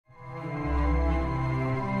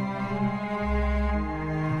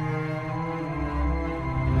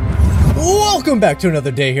Welcome back to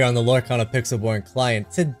another day here on the Lorcana pixelborn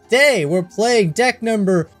client. Today we're playing deck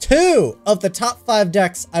number 2 of the top 5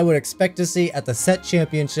 decks I would expect to see at the set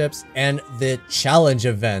championships and the challenge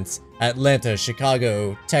events. Atlanta,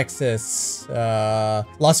 Chicago, Texas,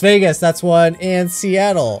 Las Vegas, that's one, and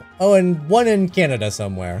Seattle. Oh, and one in Canada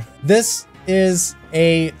somewhere. This is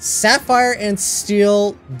a Sapphire and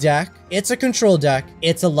Steel deck. It's a control deck.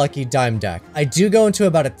 It's a Lucky Dime deck. I do go into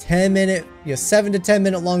about a 10-minute, 7 to 10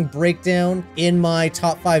 minute long breakdown in my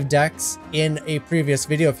top 5 decks in a previous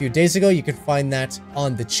video a few days ago. You can find that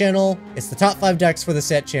on the channel. It's the top 5 decks for the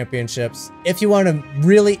set championships. If you want a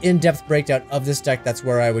really in-depth breakdown of this deck, that's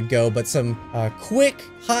where I would go. But some quick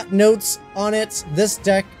hot notes on it. This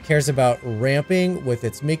deck cares about ramping with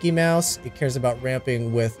its Mickey Mouse. It cares about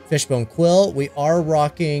ramping with Fishbone Quill. We are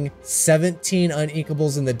rocking 17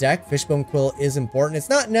 unequables in the deck. Fishbone Quill is important. It's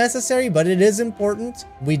not necessary, but it is important.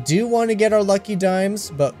 We do want to get our Lucky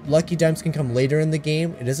Dimes, but Lucky Dimes can come later in the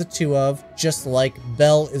game. It is a 2 of, just like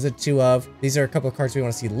Bell is a 2 of. These are a couple of cards we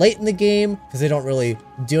want to see late in the game because they don't really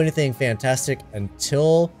do anything fantastic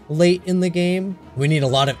until late in the game. We need a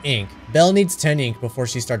lot of ink. Belle needs 10 ink before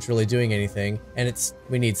she starts really doing anything, and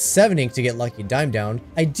we need 7 ink to get Lucky Dime down.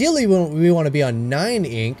 Ideally, we want to be on 9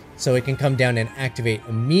 ink so it can come down and activate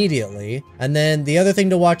immediately. And then the other thing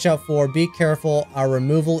to watch out for, be careful, our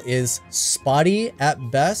removal is spotty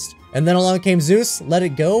at best. And then along came Zeus, Let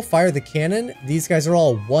It Go, Fire the Cannon. These guys are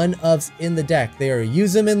all 1-ofs in the deck. They are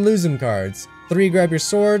use them and lose them cards. 3 Grab Your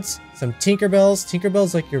Swords, some Tinkerbells.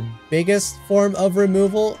 Tinkerbell's like your biggest form of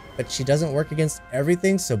removal, but she doesn't work against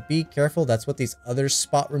everything, so be careful. That's what these other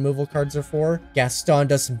spot removal cards are for. Gaston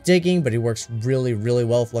does some digging, but he works really, really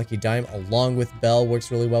well with Lucky Dime, along with Belle works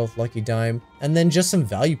really well with Lucky Dime. And then just some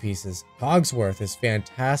value pieces. Cogsworth is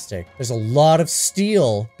fantastic. There's a lot of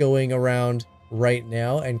steel going around right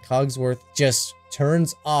now, and Cogsworth just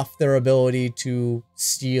turns off their ability to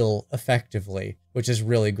steal effectively, which is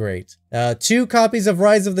really great. 2 copies of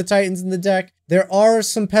Rise of the Titans in the deck. There are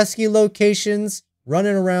some pesky locations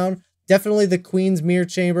running around. Definitely the Queen's Mirror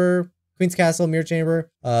Chamber, Queen's Castle Mirror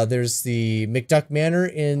Chamber. There's the McDuck Manor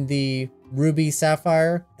in the Ruby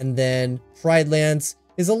Sapphire, and then Pride Lands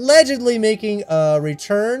is allegedly making a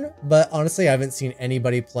return, but honestly, I haven't seen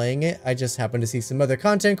anybody playing it. I just happen to see some other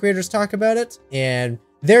content creators talk about it, and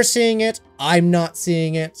they're seeing it. I'm not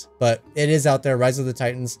seeing it, but it is out there. Rise of the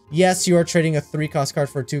Titans. Yes, you are trading a 3-cost card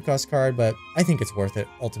for a 2-cost card, but I think it's worth it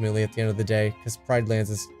ultimately at the end of the day because Pride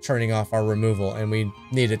Lands is turning off our removal and we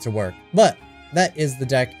need it to work. But that is the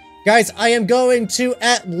deck. Guys, I am going to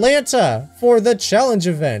Atlanta for the challenge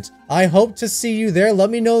event. I hope to see you there.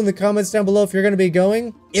 Let me know in the comments down below if you're going to be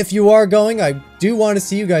going. If you are going, I do want to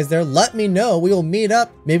see you guys there. Let me know. We will meet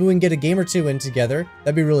up. Maybe we can get a game or 2 in together.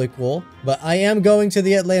 That'd be really cool. But I am going to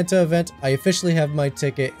the Atlanta event. I officially have my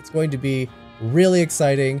ticket. It's going to be really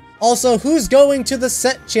exciting. Also, who's going to the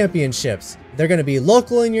set championships? They're going to be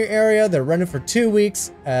local in your area. They're running for 2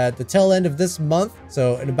 weeks at the tail end of this month.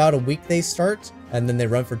 So in about a week they start, and then they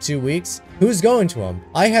run for 2 weeks. Who's going to them?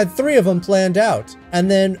 I had 3 of them planned out.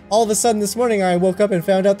 And then all of a sudden this morning, I woke up and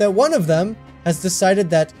found out that one of them has decided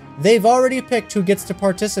that they've already picked who gets to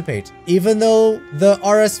participate, even though the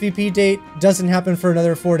RSVP date doesn't happen for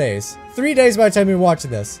another 4 days. 3 days by the time you're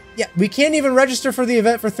watching this. Yeah, we can't even register for the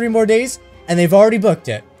event for 3 more days, and they've already booked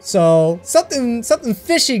it. So something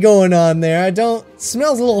fishy going on there.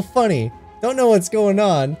 Smells a little funny. Don't know what's going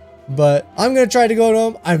on, but I'm gonna try to go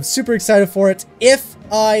home. I'm super excited for it. If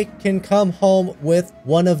I can come home with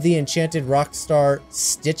one of the Enchanted Rockstar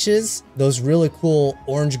Stitches, those really cool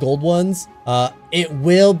orange gold ones, it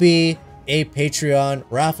will be a Patreon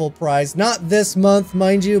raffle prize. Not this month,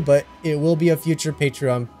 mind you, but it will be a future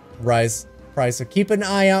Patreon prize. So keep an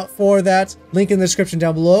eye out for that. Link in the description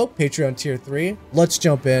down below. Patreon tier 3. Let's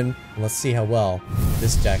jump in and let's see how well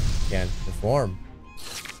this deck can perform.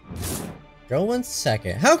 Going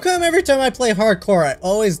second. How come every time I play hardcore, I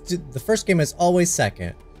always do, the first game is always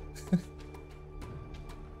second?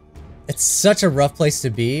 It's such a rough place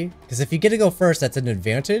to be, because if you get to go first, that's an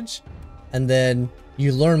advantage. And then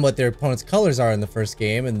you learn what their opponent's colors are in the first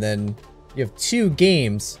game, and then you have 2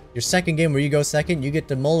 games. Your second game where you go second, you get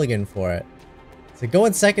to mulligan for it. So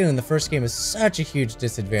going second in the first game is such a huge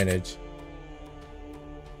disadvantage.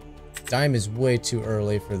 Dime is way too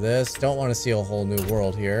early for this. Don't want to see a whole new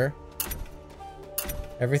world here.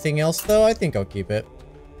 Everything else, though, I think I'll keep it.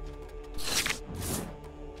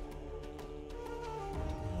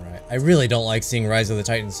 Alright, I really don't like seeing Rise of the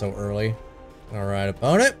Titans so early. Alright,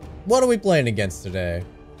 opponent. What are we playing against today?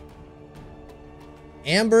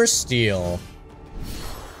 Amber Steel.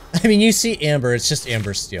 I mean, you see Amber, it's just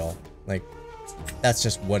Amber Steel. Like, that's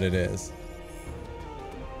just what it is.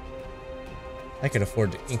 I could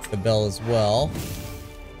afford to ink the bell as well.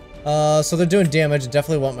 So they're doing damage.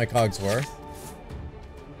 Definitely want my Cogsworth.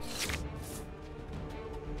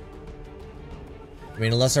 I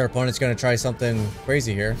mean, unless our opponent's gonna try something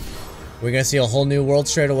crazy here. We're gonna see a whole new world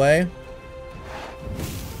straight away.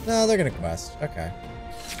 No, they're gonna quest. Okay.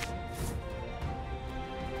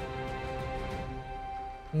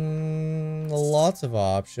 Lots of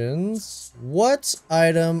options. What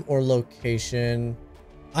item or location?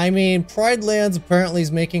 I mean, Pride Lands apparently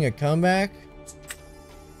is making a comeback.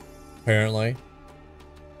 Apparently.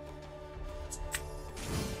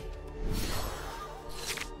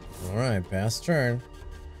 Alright, pass turn.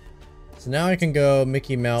 So now I can go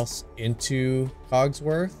Mickey Mouse into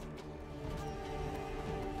Cogsworth.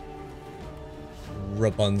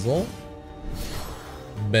 Rapunzel.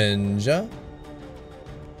 Benja.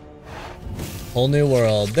 Whole new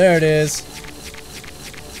world. There it is.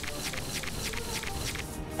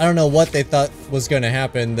 I don't know what they thought was going to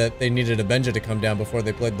happen, that they needed a Benja to come down before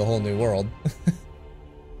they played the whole new world.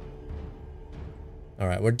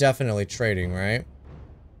 Alright, we're definitely trading, right?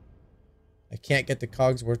 I can't get the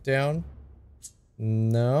Cogsworth down.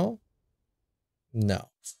 No. No.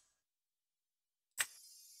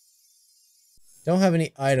 Don't have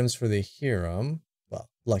any items for the Hiram. Well,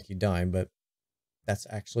 Lucky Dime, but that's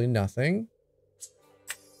actually nothing.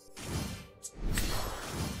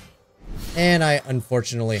 And I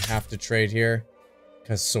unfortunately have to trade here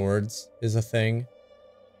because swords is a thing.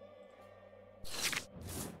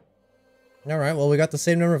 Alright, well, we got the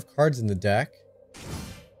same number of cards in the deck.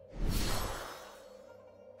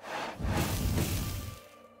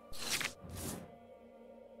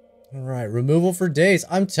 Alright, removal for days.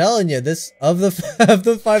 I'm telling you, this of the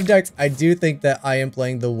 5 decks, I do think that I am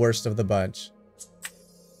playing the worst of the bunch.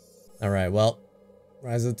 Alright, well,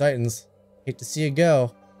 Rise of the Titans. Hate to see it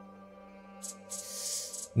go.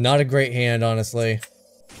 Not a great hand, honestly.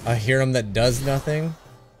 A Hiram that does nothing.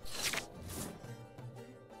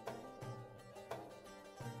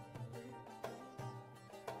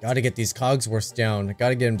 Gotta get these Cogsworths down.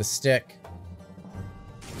 Gotta get him to stick.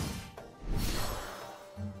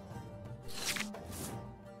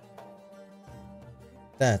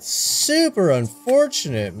 That's super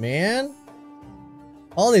unfortunate, man.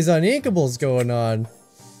 All these uninkables going on.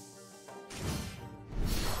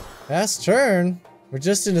 Fast turn. We're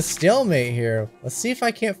just in a stalemate here. Let's see if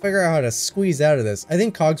I can't figure out how to squeeze out of this. I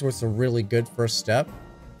think Cogsworth's a really good first step.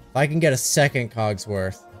 If I can get a second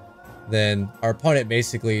Cogsworth, then our opponent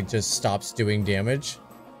basically just stops doing damage.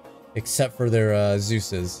 Except for their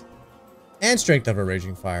Zeuses. And Strength of a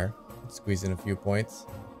Raging Fire. Squeeze in a few points.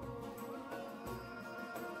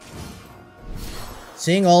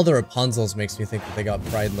 Seeing all the Rapunzels makes me think that they got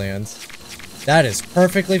Pride Lands. That is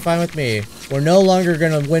perfectly fine with me. We're no longer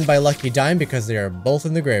gonna win by Lucky Dime because they are both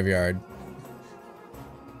in the graveyard.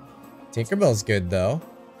 Tinkerbell's good though.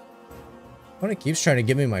 Opponent keeps trying to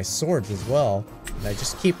give me my swords as well, and I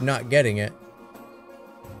just keep not getting it.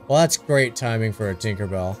 Well, that's great timing for a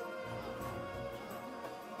Tinkerbell.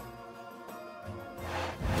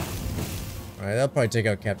 Alright, that'll probably take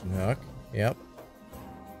out Captain Hook. Yep.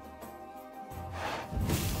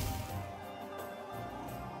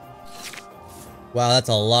 Wow, that's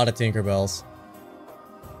a lot of Tinkerbells.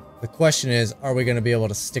 The question is, are we going to be able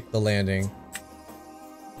to stick the landing?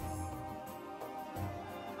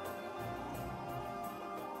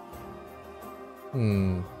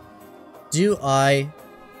 Do I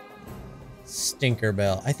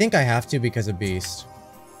Stinkerbell? I think I have to because of Beast.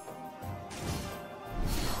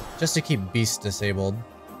 Just to keep Beast disabled.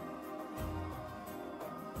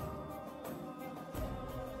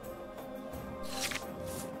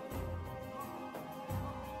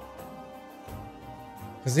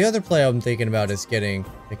 Because the other play I'm thinking about is getting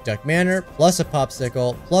McDuck Manor, plus a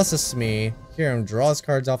Popsicle, plus a Smee. Hiram draws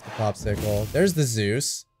cards off the Popsicle. There's the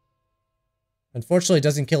Zeus. Unfortunately, it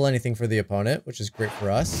doesn't kill anything for the opponent, which is great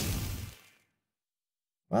for us.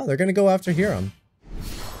 Wow, they're going to go after Hiram.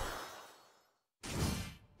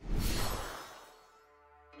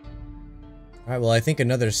 Alright, well, I think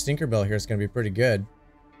another Stinkerbell here is going to be pretty good.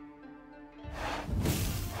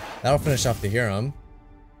 That'll finish off the Hiram.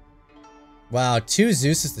 Wow, 2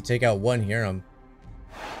 Zeuses to take out 1 Hiram.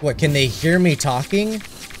 What, can they hear me talking?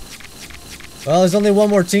 Well, there's only one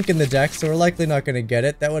more Tink in the deck, so we're likely not going to get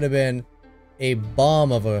it. That would have been a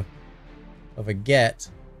bomb of a get.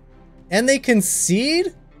 And they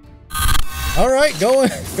concede? Alright,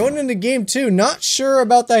 going into game 2. Not sure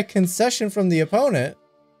about that concession from the opponent.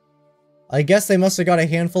 I guess they must have got a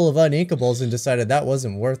handful of uninkables and decided that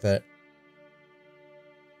wasn't worth it.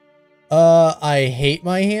 I hate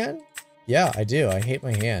my hand? Yeah, I do. I hate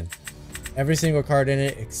my hand. every single card in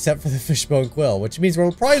it except for the Fishbone Quill, which means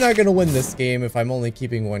we're probably not going to win this game if I'm only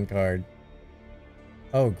keeping one card.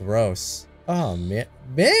 Oh, gross. Oh, man.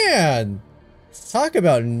 Man! Talk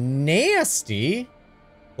about nasty.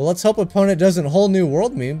 Well, let's hope opponent doesn't whole new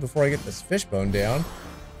world me before I get this Fishbone down.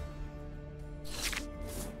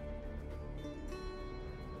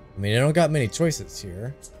 I mean, I don't got many choices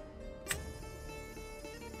here.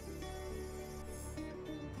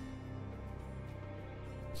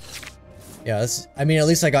 Yeah, this, I mean, at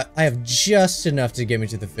least I have just enough to get me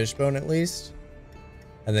to the Fishbone at least.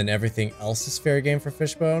 And then everything else is fair game for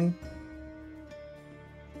Fishbone.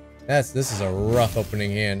 This is a rough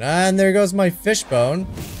opening hand. And there goes my Fishbone.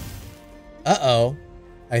 Uh-oh.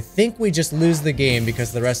 I think we just lose the game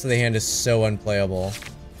because the rest of the hand is so unplayable.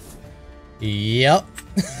 Yep.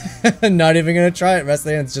 Not even gonna try it. The rest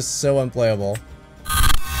of the hand's just so unplayable.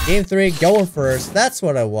 Game 3, going first. That's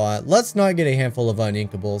what I want. Let's not get a handful of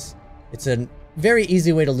uninkables. It's a very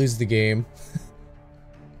easy way to lose the game.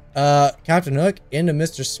 Captain Hook into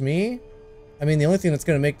Mr. Smee. I mean, the only thing that's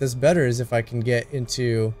gonna make this better is if I can get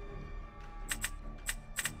into...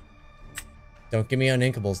 Don't give me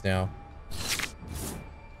uninkables now.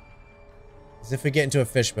 As if we get into a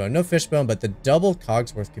Fishbone. No Fishbone, but the double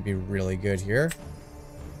Cogsworth could be really good here.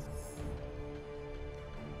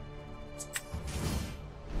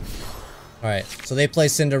 Alright, so they play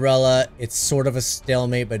Cinderella. It's sort of a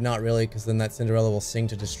stalemate, but not really, because then that Cinderella will sing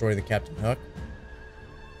to destroy the Captain Hook.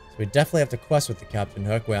 So we definitely have to quest with the Captain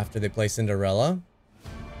Hook after they play Cinderella.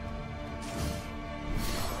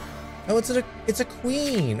 Oh, it's a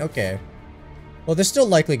queen. Okay. Well, they're still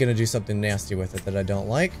likely going to do something nasty with it that I don't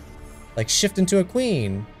like. Like shift into a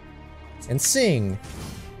queen. And sing.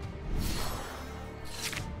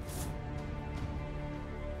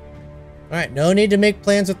 Alright, no need to make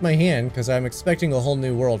plans with my hand, because I'm expecting a whole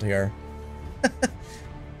new world here.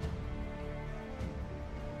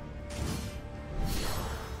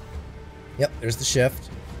 Yep, there's the shift.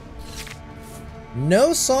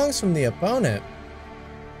 No songs from the opponent.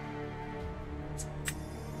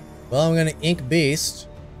 Well, I'm gonna ink Beast.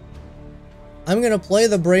 I'm gonna play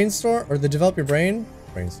the Brainstorm, or the Develop Your Brain.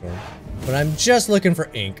 Brainstorm. But I'm just looking for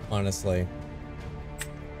ink, honestly.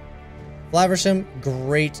 Flaversham,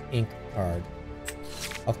 great ink card.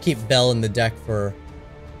 I'll keep Belle in the deck for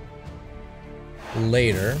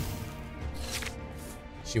later.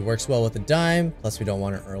 She works well with the dime, plus we don't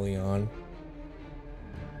want her early on.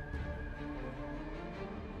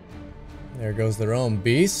 There goes their own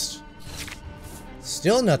Beast.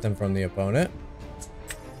 Still nothing from the opponent.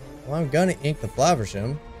 Well, I'm gonna ink the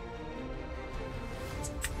Flaversham.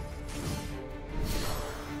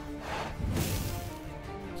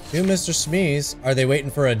 Two Mr. Smees. Are they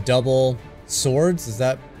waiting for a double swords? Is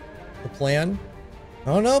that the plan?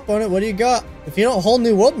 Oh no, opponent, what do you got? If you don't whole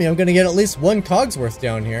new world me, I'm gonna get at least one Cogsworth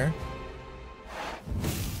down here.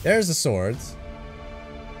 There's the swords.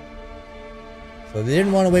 So they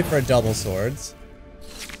didn't want to wait for a double swords.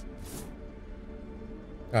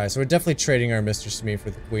 Alright, so we're definitely trading our Mr. Smee for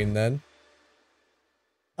the queen then.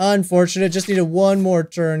 Unfortunate, just needed one more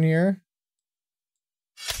turn here.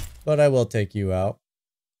 But I will take you out.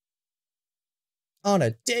 On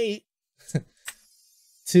a date.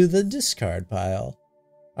 To the discard pile.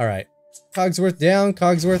 Alright. Cogsworth down,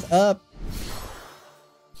 Cogsworth up.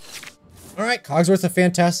 Alright, Cogsworth's a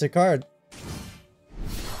fantastic card.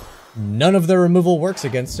 None of the removal works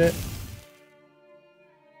against it.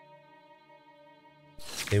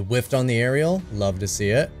 They whiffed on the aerial. Love to see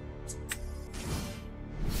it.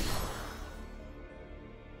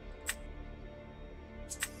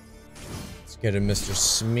 Let's get a Mr.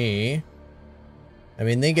 Smee. I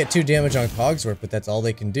mean, they get 2 damage on Cogsworth, but that's all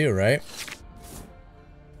they can do, right?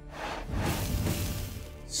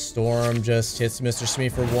 Storm just hits Mr. Smee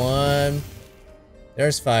for 1.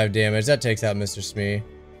 There's 5 damage. That takes out Mr. Smee.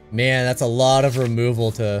 Man, that's a lot of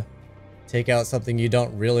removal to take out something you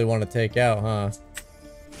don't really want to take out, huh?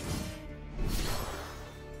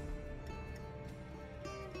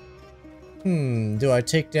 Do I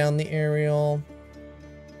take down the aerial?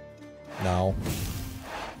 No.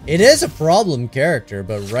 It is a problem character,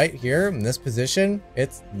 but right here, in this position,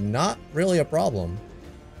 it's not really a problem.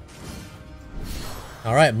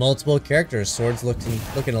 Alright, multiple characters. Sword's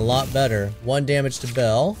looking a lot better. 1 damage to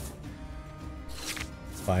Belle.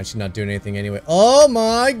 It's fine, she's not doing anything anyway. Oh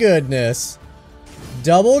my goodness!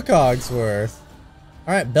 Double Cogsworth.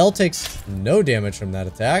 Alright, Belle takes no damage from that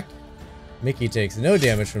attack. Mickey takes no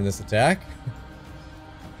damage from this attack.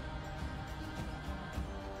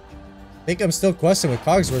 I think I'm still questing with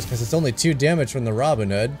Cogsworth because it's only 2 damage from the Robin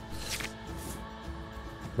Hood.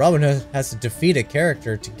 Robin Hood has to defeat a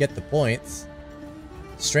character to get the points.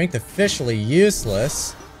 Strength officially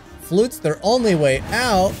useless. Flute's their only way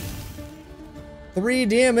out. 3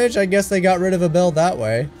 damage. I guess they got rid of a bell that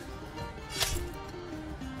way.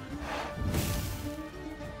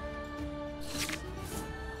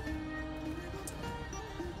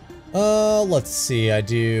 Let's see. I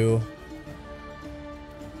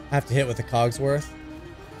have to hit with the Cogsworth.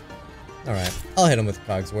 Alright, I'll hit him with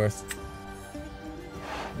Cogsworth.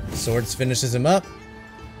 Swords finishes him up.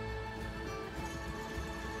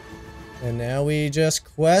 And now we just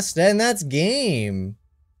quest, and that's game.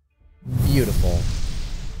 Beautiful.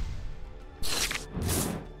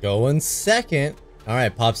 Going second.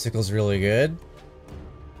 Alright, Popsicle's really good.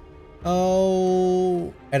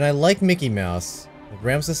 Oh, and I like Mickey Mouse. It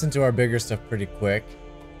ramps us into our bigger stuff pretty quick.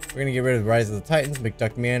 We're gonna get rid of Rise of the Titans,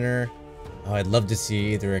 McDuck Manor. Oh, I'd love to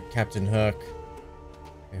see either a Captain Hook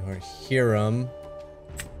or Hiram.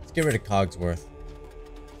 Let's get rid of Cogsworth.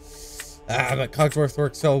 Ah, but Cogsworth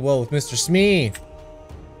works so well with Mr. Smee.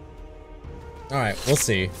 Alright, we'll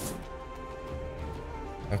see.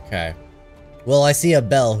 Okay. Well, I see a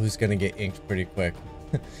Bell who's gonna get inked pretty quick.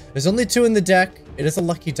 There's only 2 in the deck. It is a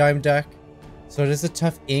Lucky Dime deck. So it is a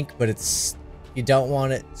tough ink, but it's... You don't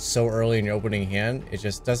want it so early in your opening hand. It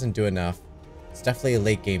just doesn't do enough. It's definitely a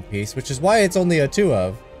late game piece, which is why it's only a 2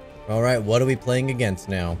 of. Alright, what are we playing against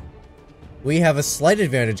now? We have a slight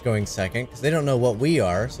advantage going second, because they don't know what we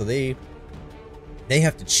are, so they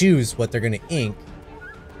have to choose what they're going to ink,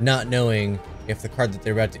 not knowing if the card that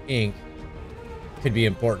they're about to ink could be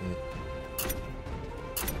important.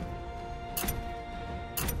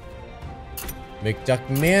 McDuck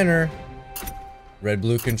Manor.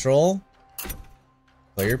 Red-blue control.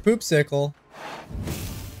 Play your Poopsicle.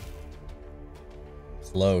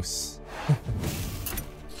 Close.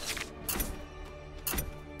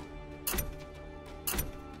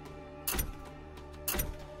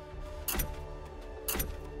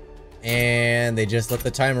 And they just let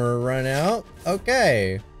the timer run out.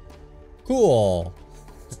 Okay. Cool.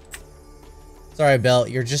 Sorry, Bell.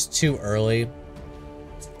 You're just too early.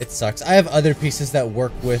 It sucks. I have other pieces that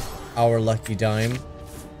work with our Lucky Dime.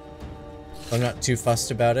 So I'm not too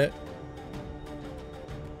fussed about it.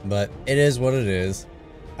 But it is what it is.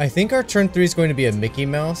 I think our turn 3 is going to be a Mickey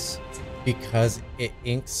Mouse because it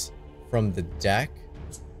inks from the deck.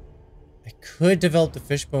 I could develop the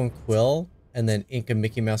Fishbone Quill and then ink a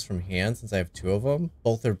Mickey Mouse from hand since I have 2 of them.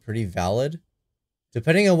 Both are pretty valid.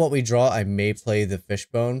 Depending on what we draw, I may play the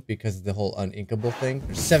Fishbone because of the whole uninkable thing.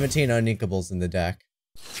 There's 17 uninkables in the deck.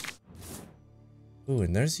 Ooh,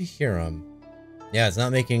 and there's a Hiram. Yeah, it's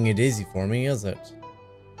not making it easy for me, is it?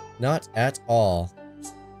 Not at all.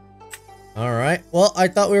 Alright, well, I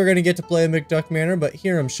thought we were going to get to play a McDuck Manor, but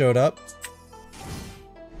Hiram showed up.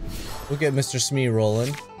 We'll get Mr. Smee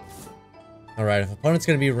rolling. Alright, if opponent's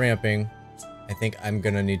going to be ramping, I think I'm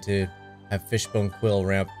going to need to have Fishbone Quill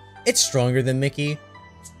ramp. It's stronger than Mickey,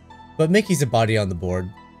 but Mickey's a body on the board.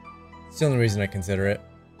 It's the only reason I consider it.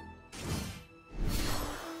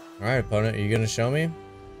 Alright, opponent, are you going to show me?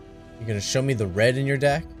 You going to show me the red in your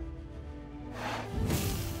deck?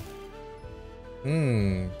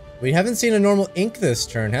 We haven't seen a normal ink this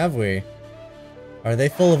turn, have we? Are they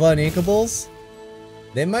full of uninkables?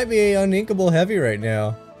 They might be uninkable heavy right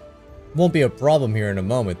now. Won't be a problem here in a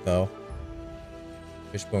moment, though.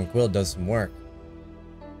 Fishbone Quill does some work.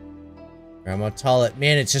 Grandma Tollet.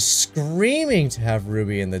 Man, it's just screaming to have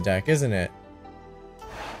Ruby in the deck, isn't it?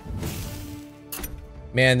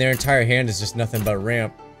 Man, their entire hand is just nothing but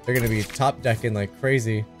ramp. They're gonna be top decking like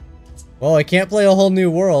crazy. Well, I can't play a whole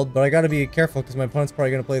new world, but I gotta be careful because my opponent's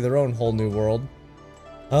probably gonna play their own whole new world.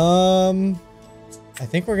 I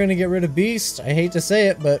think we're gonna get rid of Beast. I hate to say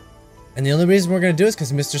it, but... And the only reason we're gonna do it is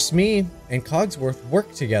because Mr. Smee and Cogsworth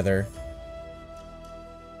work together.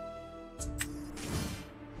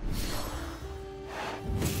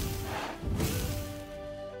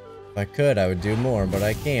 If I could, I would do more, but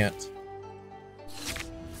I can't.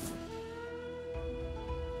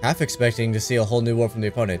 Half expecting to see a whole new world from the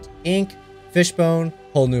opponent. Ink, Fishbone,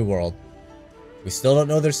 whole new world. We still don't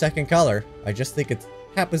know their second color. I just think it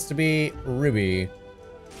happens to be Ruby.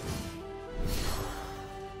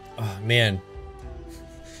 Oh, man.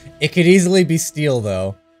 It could easily be Steel,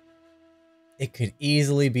 though. It could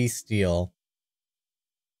easily be Steel.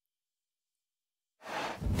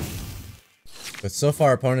 But so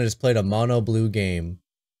far, opponent has played a mono blue game.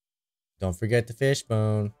 Don't forget the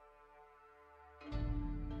Fishbone.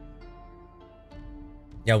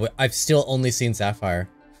 Yeah, I've still only seen Sapphire.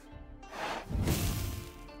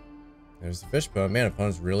 There's the Fishbone. Man,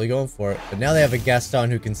 opponent's really going for it. But now they have a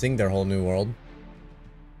Gaston who can sing their whole new world.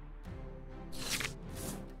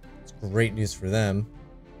 It's great news for them.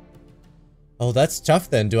 Oh, that's tough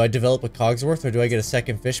then. Do I develop a Cogsworth or do I get a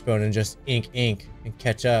second Fishbone and just ink and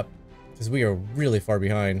catch up? Because we are really far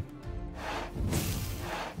behind.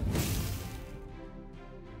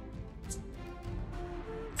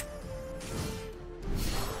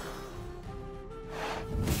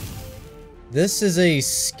 This is a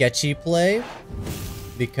sketchy play,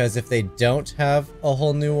 because if they don't have a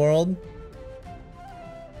whole new world...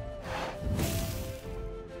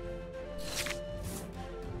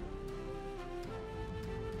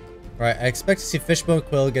 Alright, I expect to see Fishbone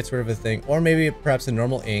Quill gets rid of a thing, or maybe perhaps a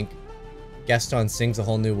normal ink. Gaston sings a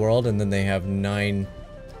whole new world, and then they have 9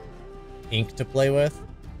 ink to play with.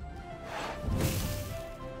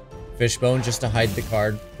 Fishbone just to hide the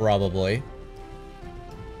card, probably.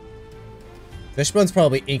 Fishbone's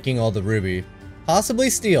probably inking all the ruby. Possibly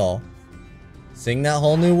steel. Sing that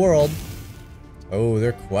whole new world. Oh,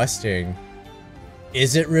 they're questing.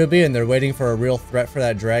 Is it ruby and they're waiting for a real threat for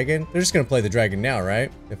that dragon? They're just gonna play the dragon now, right?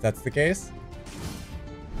 If that's the case.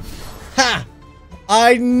 Ha!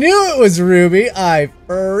 I knew it was ruby! I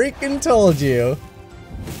freaking told you!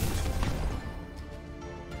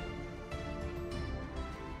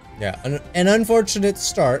 Yeah, an unfortunate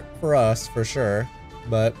start for us, for sure.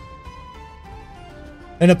 But...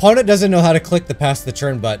 an opponent doesn't know how to click the pass the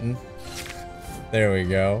turn button. There we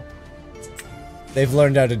go. They've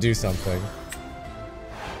learned how to do something.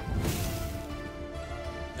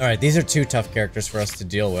 Alright, these are 2 tough characters for us to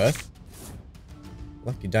deal with.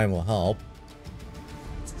 Lucky Dime will help.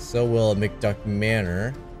 So will McDuck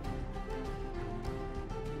Manor.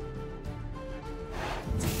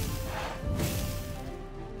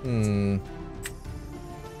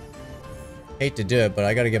 Hate to do it, but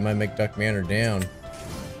I gotta get my McDuck Manor down.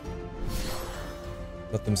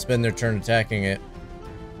 Let them spend their turn attacking it.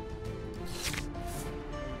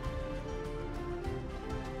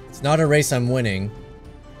 It's not a race I'm winning.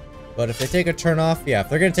 But if they take a turn off, yeah, if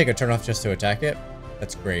they're gonna take a turn off just to attack it,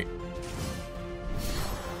 that's great.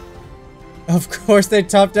 Of course they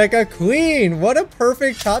top deck a queen! What a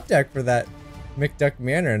perfect top deck for that McDuck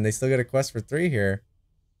Manor, and they still get a quest for 3 here.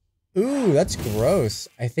 Ooh, that's gross.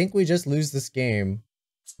 I think we just lose this game.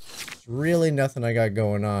 There's really nothing I got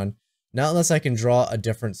going on. Not unless I can draw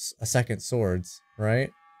a second swords, right?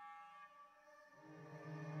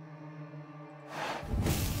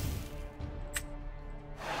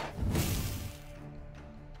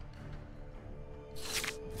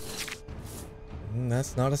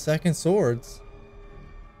 That's not a second swords.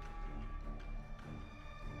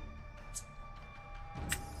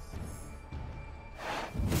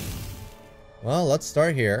 Well, let's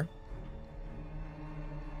start here.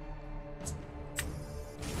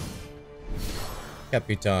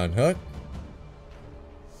 Capitan Hook.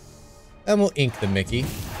 And we'll ink the Mickey.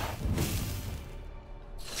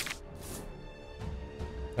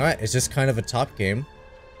 Alright, it's just kind of a top game.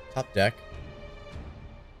 Top deck.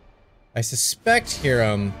 I suspect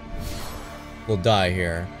Hiram will die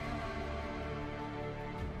here.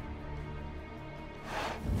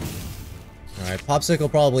 Alright,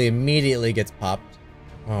 Popsicle probably immediately gets popped.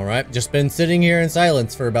 Alright, just been sitting here in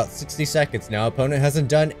silence for about 60 seconds now. Opponent hasn't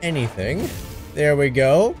done anything. There we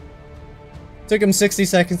go. Took him 60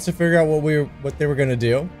 seconds to figure out what they were gonna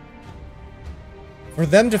do. For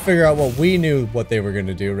them to figure out what we knew what they were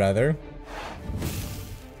gonna do, rather.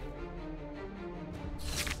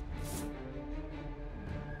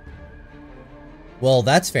 Well,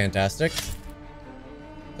 that's fantastic.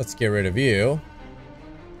 Let's get rid of you.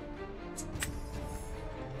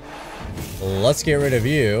 Let's get rid of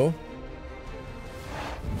you.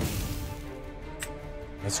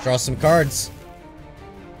 Let's draw some cards.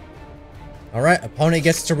 Alright, opponent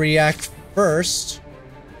gets to react first.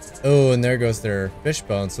 Oh, and there goes their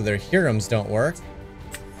Fishbone, so their Hirams don't work.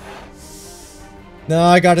 No,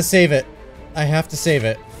 I gotta save it. I have to save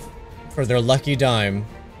it. For their lucky dime.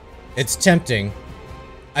 It's tempting.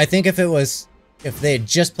 I think if they had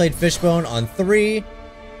just played Fishbone on 3,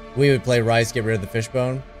 we would play Rise, get rid of the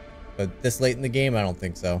Fishbone. But this late in the game, I don't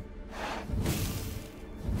think so.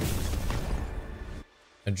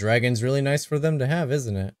 A dragon's really nice for them to have,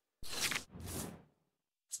 isn't it?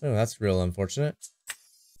 Oh, that's real unfortunate.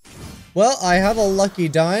 Well, I have a lucky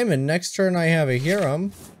dime, and next turn I have a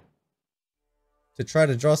Hiram. To try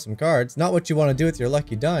to draw some cards. Not what you want to do with your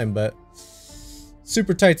lucky dime, but...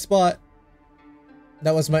 super tight spot.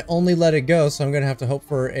 That was my only let it go, so I'm gonna have to hope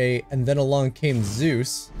for a... and then along came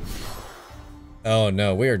Zeus. Oh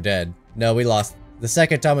no, we are dead. No, we lost. The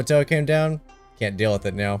second Tamatoa came down. Can't deal with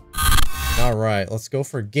it now. Alright, let's go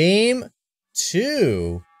for game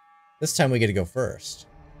 2. This time we get to go first.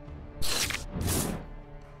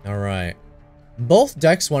 Alright. Both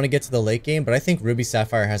decks want to get to the late game, but I think Ruby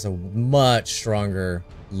Sapphire has a much stronger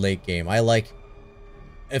late game. I like...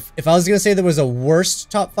 If I was going to say there was a worst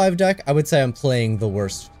top 5 deck, I would say I'm playing the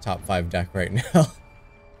worst top 5 deck right now.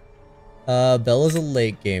 Bella's a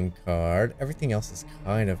late game card. Everything else is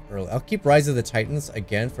kind of early. I'll keep Rise of the Titans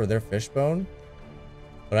again for their Fishbone.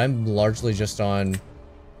 But I'm largely just on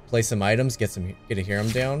play some items, get a Hiram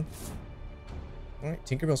down. Alright,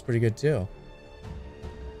 Tinkerbell's pretty good too.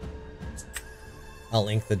 I'll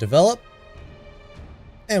ink the develop.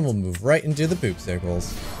 And we'll move right into the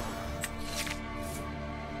poopsicles.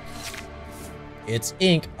 It's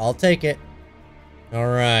ink. I'll take it.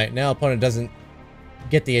 Alright, now opponent doesn't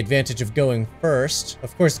get the advantage of going first.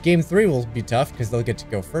 Of course, game 3 will be tough because they'll get to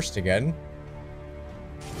go first again.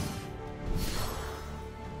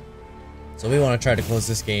 So we want to try to close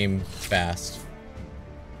this game fast.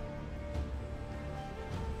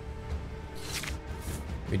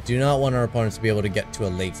 We do not want our opponents to be able to get to a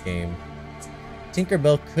late game.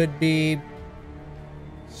 Tinkerbell could be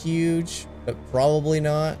huge, but probably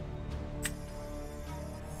not.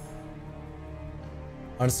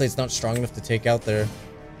 Honestly, it's not strong enough to take out their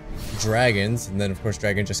dragons, and then of course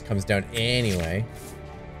dragon just comes down anyway.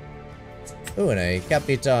 Ooh, and a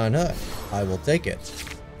Capitan Hook. I will take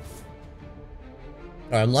it.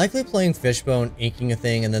 Alright, I'm likely playing Fishbone, inking a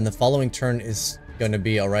thing, and then the following turn is going to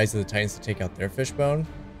be a Rise of the Titans to take out their Fishbone.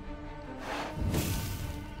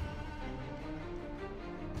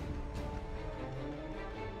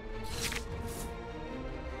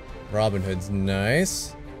 Robin Hood's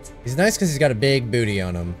nice. He's nice because he's got a big booty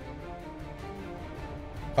on him.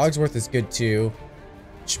 Cogsworth is good too.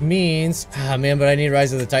 Which means... Ah, man, but I need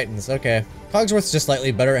Rise of the Titans. Okay. Cogsworth's just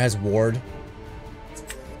slightly better. It has Ward.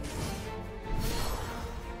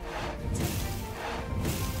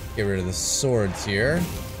 Get rid of the swords here.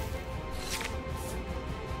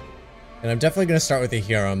 And I'm definitely going to start with a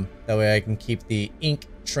Hiram. That way I can keep the ink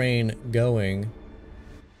train going.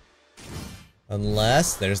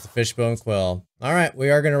 Unless there's the Fishbone Quill. Alright, we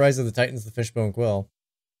are going to Rise of the Titans, the Fishbone Quill.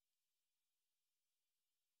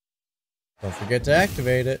 Don't forget to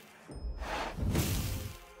activate it.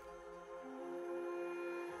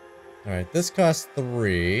 Alright, this costs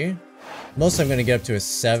 3. Most I'm going to get up to a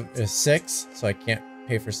 6, so I can't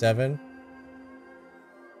pay for 7.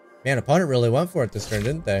 Man, opponent really went for it this turn,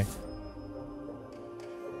 didn't they?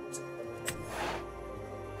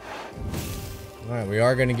 Alright, we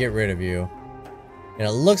are going to get rid of you. And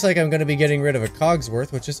it looks like I'm going to be getting rid of a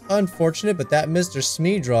Cogsworth, which is unfortunate, but that Mr.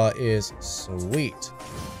 Smee draw is sweet.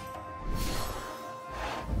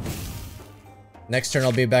 Next turn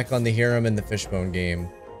I'll be back on the Hiram and the Fishbone game.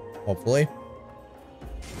 Hopefully.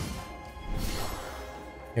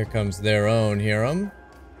 Here comes their own Hiram.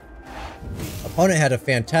 Opponent had a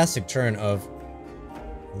fantastic turn of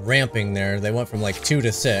ramping there. They went from like 2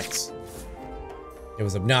 to 6. It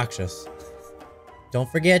was obnoxious. Don't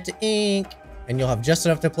forget to ink! And you'll have just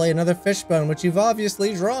enough to play another Fishbone, which you've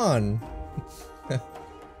obviously drawn.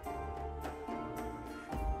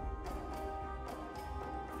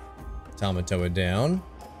 Tamatoa down.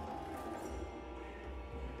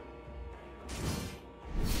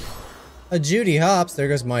 A Judy hops. There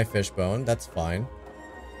goes my Fishbone. That's fine.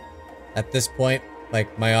 At this point,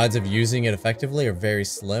 like, my odds of using it effectively are very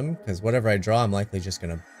slim, because whatever I draw, I'm likely just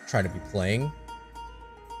gonna try to be playing.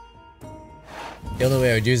 The only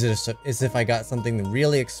way I would use it is if I got something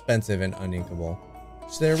really expensive and uninkable.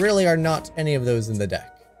 Which there really are not any of those in the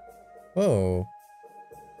deck. Whoa.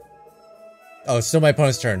 Oh, it's still my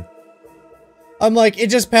opponent's turn. I'm like, it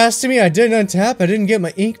just passed to me, I didn't untap, I didn't get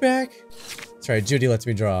my ink back? That's right, Judy lets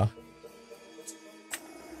me draw.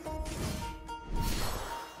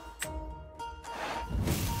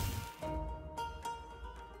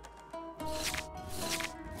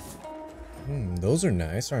 Those are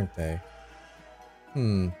nice, aren't they?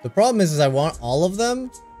 The problem is I want all of them,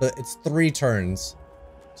 but it's 3 turns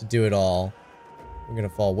to do it all. We're gonna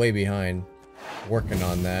fall way behind working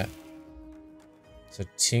on that. So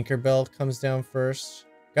Tinkerbell comes down first.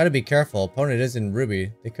 Gotta be careful, opponent is in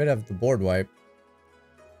Ruby. They could have the board wipe.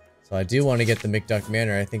 So I do want to get the McDuck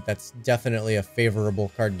Manor. I think that's definitely a favorable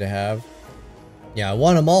card to have. Yeah, I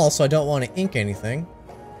want them all, so I don't want to ink anything.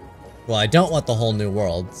 Well, I don't want the whole new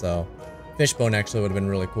world, so... Fishbone actually would have been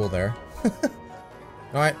really cool there.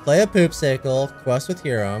 Alright, play a Poopsicle, quest with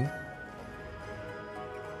Hiram.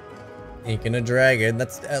 Inking a dragon.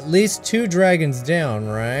 That's at least 2 dragons down,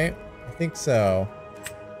 right? I think so.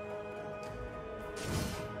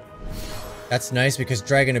 That's nice because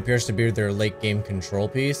dragon appears to be their late game control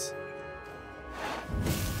piece.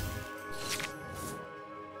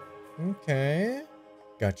 Okay.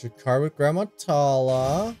 Got your card with Grandma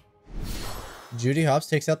Tala. Judy Hopps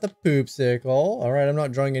takes out the Poopsicle. Alright, I'm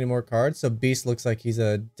not drawing any more cards, so Beast looks like he's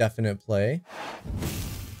a definite play.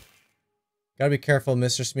 Gotta be careful,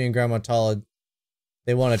 Mr. Smee and Grandma Tala.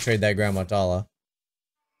 They want to trade that Grandma Tala.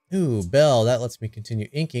 Ooh, Bell, that lets me continue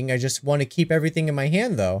inking. I just want to keep everything in my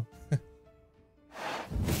hand, though.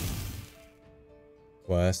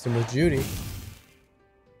 Questing with Judy.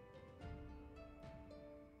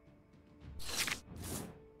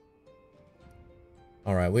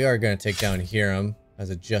 Alright, we are going to take down Hiram as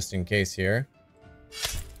a just in case here.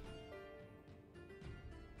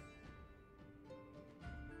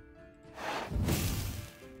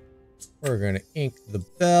 We're going to ink the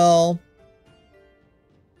Bell.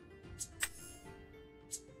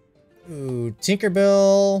 Ooh,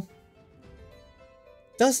 Tinkerbell.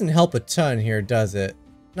 Doesn't help a ton here, does it?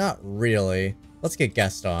 Not really. Let's get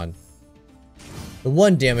Gaston. The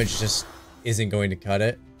 1 damage just isn't going to cut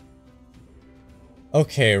it.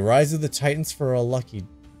 Okay, Rise of the Titans for a lucky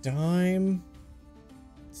dime.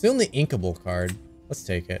 It's the only inkable card. Let's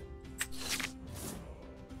take it.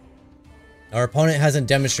 Our opponent hasn't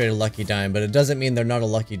demonstrated Lucky Dime, but it doesn't mean they're not a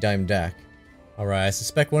Lucky Dime deck. Alright, I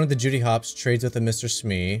suspect one of the Judy Hopps trades with a Mr.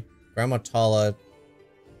 Smee. Grandma Tala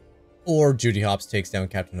or Judy Hopps takes down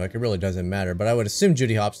Captain Hook. It really doesn't matter, but I would assume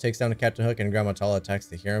Judy Hopps takes down Captain Hook and Grandma Tala attacks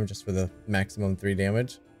the Hiram just for the maximum 3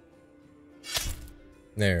 damage.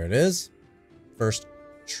 There it is. First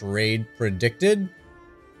trade predicted.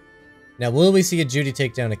 Now, will we see a Judy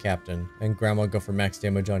take down a Captain and Grandma go for max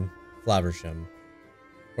damage on Flaversham?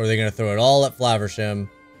 Or are they going to throw it all at Flaversham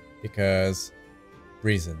because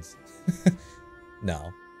reasons?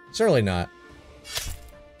 No, surely not.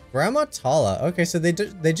 Grandma Tala. Okay, so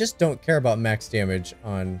they just don't care about max damage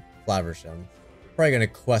on Flaversham. Probably going to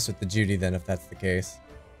quest with the Judy then if that's the case.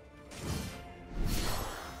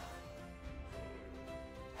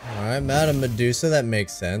 Alright, Madame Medusa, that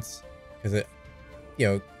makes sense. Because it, you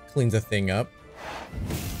know, cleans a thing up.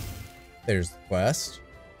 There's the quest.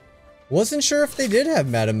 Wasn't sure if they did have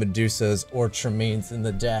Madame Medusas or Tremaines in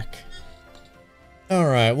the deck.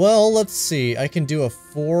 Alright, well, let's see. I can do a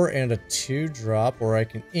 4 and a 2 drop, or I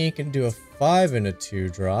can ink and do a 5 and a 2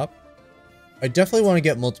 drop. I definitely want to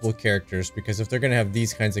get multiple characters, because if they're going to have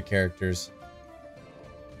these kinds of characters,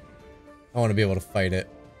 I want to be able to fight it.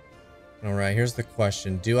 Alright, here's the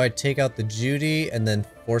question. Do I take out the Judy and then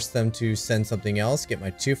force them to send something else, get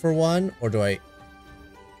my 2 for 1? Or do I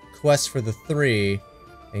quest for the 3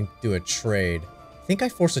 and do a trade? I think I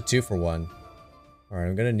force a 2 for 1. Alright,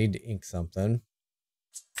 I'm gonna need to ink something.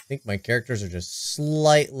 I think my characters are just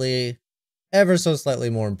slightly, ever so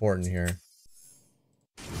slightly more important here.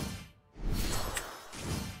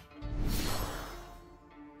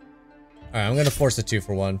 Alright, I'm gonna force a 2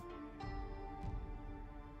 for 1.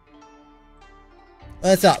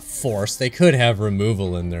 That's not force. They could have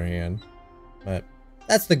removal in their hand. But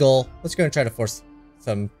that's the goal. Let's go and try to force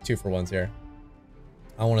some 2 for 1s here.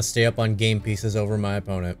 I want to stay up on game pieces over my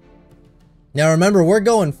opponent. Now remember, we're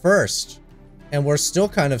going first. And we're still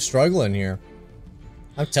kind of struggling here.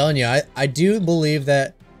 I'm telling you, I do believe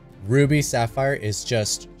that Ruby Sapphire is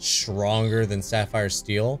just stronger than Sapphire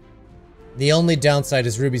Steel. The only downside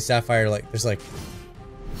is Ruby Sapphire, like, there's like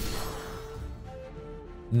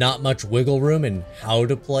not much wiggle room in how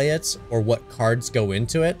to play it or what cards go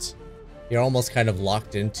into it. You're almost kind of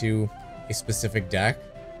locked into a specific deck,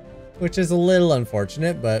 which is a little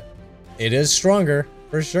unfortunate, but it is stronger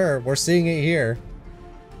for sure. We're seeing it here.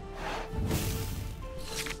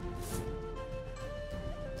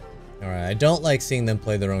 Alright, I don't like seeing them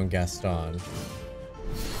play their own Gaston.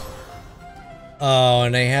 Oh,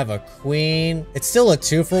 and I have a queen. It's still a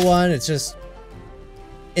 2 for 1. It's just,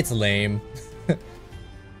 it's lame.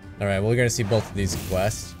 Alright, we're gonna see both of these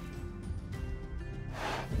quests.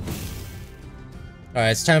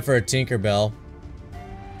 Alright, it's time for a Tinkerbell.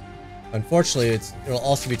 Unfortunately, it'll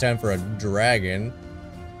also be time for a dragon.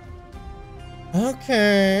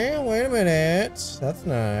 Okay, wait a minute. That's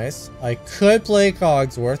nice. I could play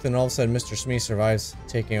Cogsworth, and all of a sudden Mr. Smee survives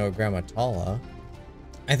taking out Grandma Tala.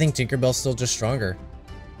 I think Tinkerbell's still just stronger.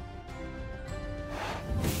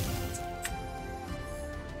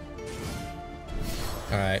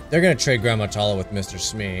 Alright, they're gonna trade Grandma Tala with Mr.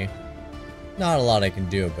 Smee. Not a lot I can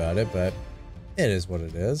do about it, but it is what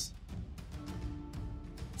it is.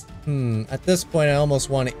 At this point I almost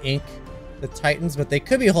want to ink the Titans, but they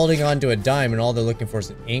could be holding on to a dime and all they're looking for is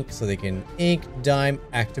an ink, so they can ink, dime,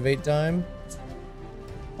 activate dime.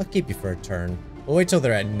 I'll keep you for a turn. We'll wait till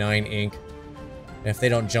they're at 9 ink. And if they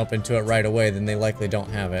don't jump into it right away, then they likely don't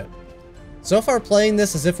have it. So far playing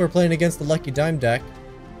this as if we're playing against the Lucky Dime deck.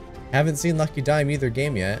 Haven't seen Lucky Dime either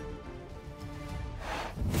game yet.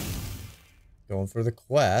 Going for the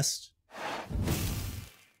quest.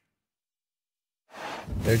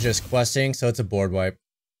 They're just questing, so it's a board wipe.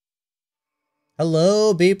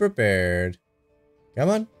 Hello, be prepared. Come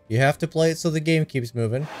on, you have to play it so the game keeps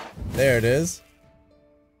moving. There it is.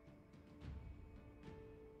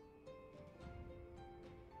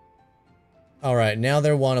 Alright, now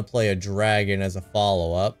they want to play a dragon as a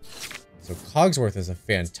follow-up. So Cogsworth is a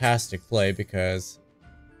fantastic play because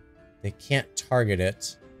they can't target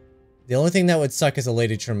it. The only thing that would suck is a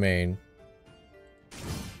Lady Tremaine.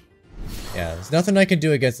 Yeah, there's nothing I can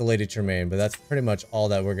do against the Lady Tremaine, but that's pretty much all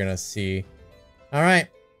that we're gonna see. Alright,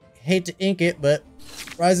 hate to ink it, but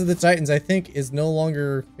Rise of the Titans I think is no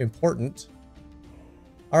longer important.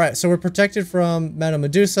 Alright, so we're protected from Madame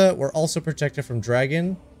Medusa, we're also protected from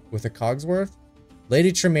Dragon with a Cogsworth.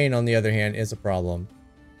 Lady Tremaine, on the other hand, is a problem.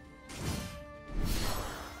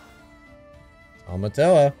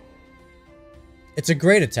 Amatoa. It's a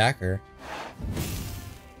great attacker.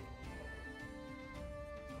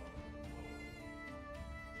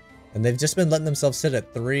 And they've just been letting themselves sit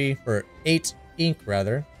at 3, or 8 ink,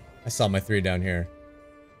 rather. I saw my 3 down here.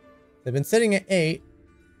 They've been sitting at 8.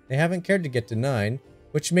 They haven't cared to get to 9,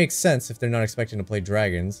 which makes sense if they're not expecting to play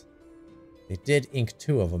dragons. They did ink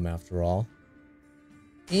 2 of them, after all.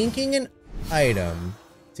 Inking an item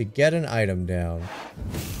to get an item down.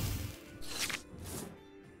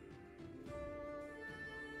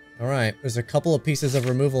 Alright, there's a couple of pieces of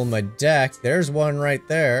removal in my deck. There's one right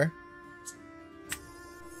there.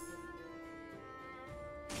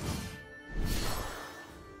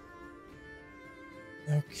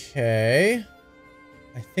 Okay.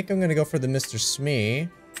 I think I'm gonna go for the Mr. Smee,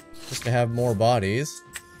 just to have more bodies.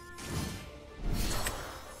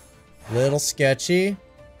 Little sketchy,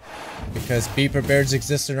 because Be Prepared's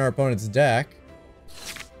exist in our opponent's deck.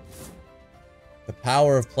 The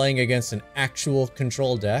power of playing against an actual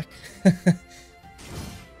control deck.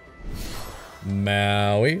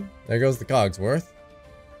 Maui. There goes the Cogsworth.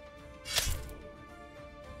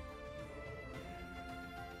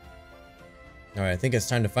 Alright, I think it's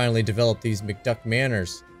time to finally develop these McDuck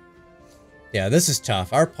manners. Yeah, this is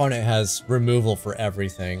tough. Our opponent has removal for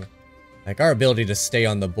everything. Like, our ability to stay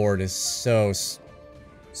on the board is so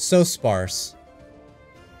sparse.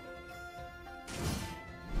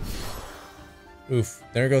 Oof,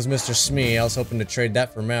 there goes Mr. Smee. I was hoping to trade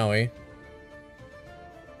that for Maui.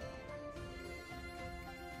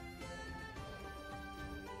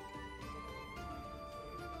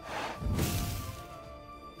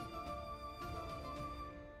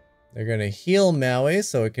 They're gonna heal Maui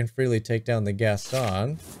so it can freely take down the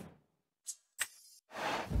Gaston.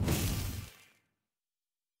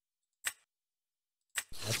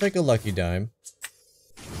 I'll take a lucky dime.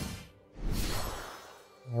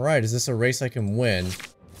 Alright, is this a race I can win?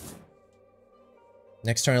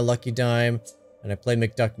 Next turn a lucky dime, and I play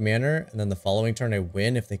McDuck Manor, and then the following turn I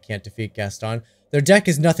win if they can't defeat Gaston. Their deck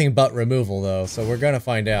is nothing but removal though, so we're gonna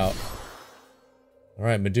find out.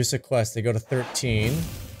 Alright, Medusa Quest, they go to 13.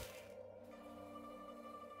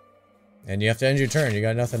 And you have to end your turn, you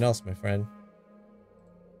got nothing else, my friend.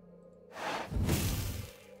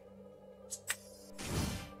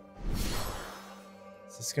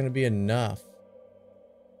 Is this gonna be enough?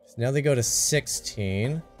 So now they go to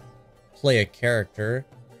 16. Play a character.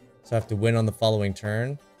 So I have to win on the following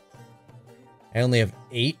turn. I only have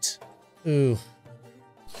 8. Ooh.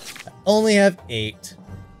 I only have 8. If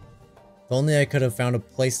only I could have found a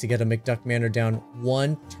place to get a McDuck Manor down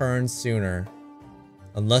 1 turn sooner.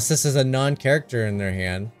 Unless this is a non-character in their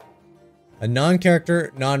hand. A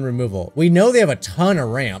non-character, non-removal. We know they have a ton of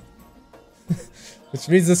ramp. Which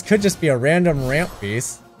means this could just be a random ramp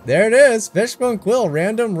piece. There it is! Fishbone Quill,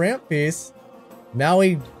 random ramp piece.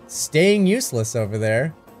 Maui staying useless over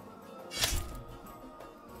there.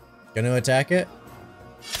 Gonna attack it?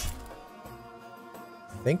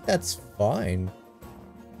 I think that's fine.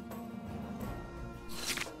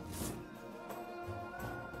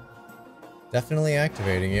 Definitely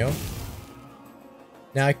activating you.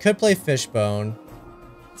 Now I could play Fishbone,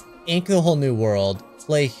 ink the whole new world,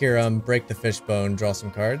 play Hiram, break the Fishbone, draw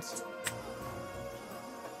some cards.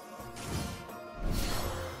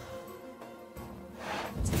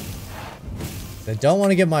 I don't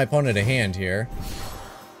want to give my opponent a hand here.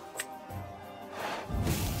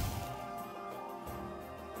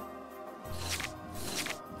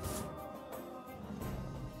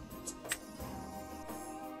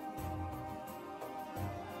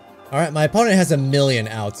 Alright, my opponent has a million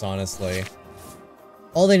outs, honestly.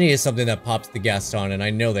 All they need is something that pops the Gaston, and I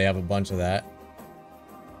know they have a bunch of that.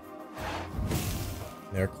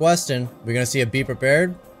 They're questing. We're gonna see a Be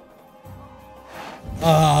Prepared?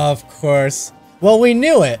 Oh, of course. Well, we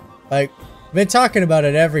knew it! Like, been talking about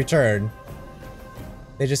it every turn.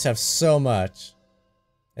 They just have so much.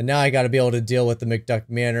 And now I gotta be able to deal with the McDuck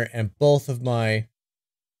Manor, and both of my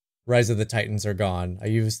Rise of the Titans are gone.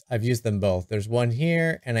 I've used them both. There's one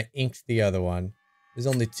here, and I inked the other one. There's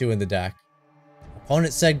only 2 in the deck.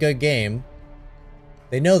 Opponent said good game.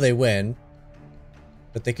 They know they win.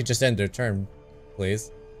 But they could just end their turn,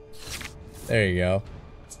 please. There you go.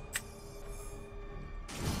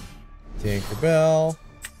 Tinkerbell.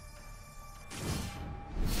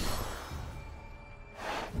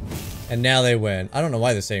 And now they win. I don't know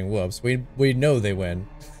why they're saying whoops. We know they win.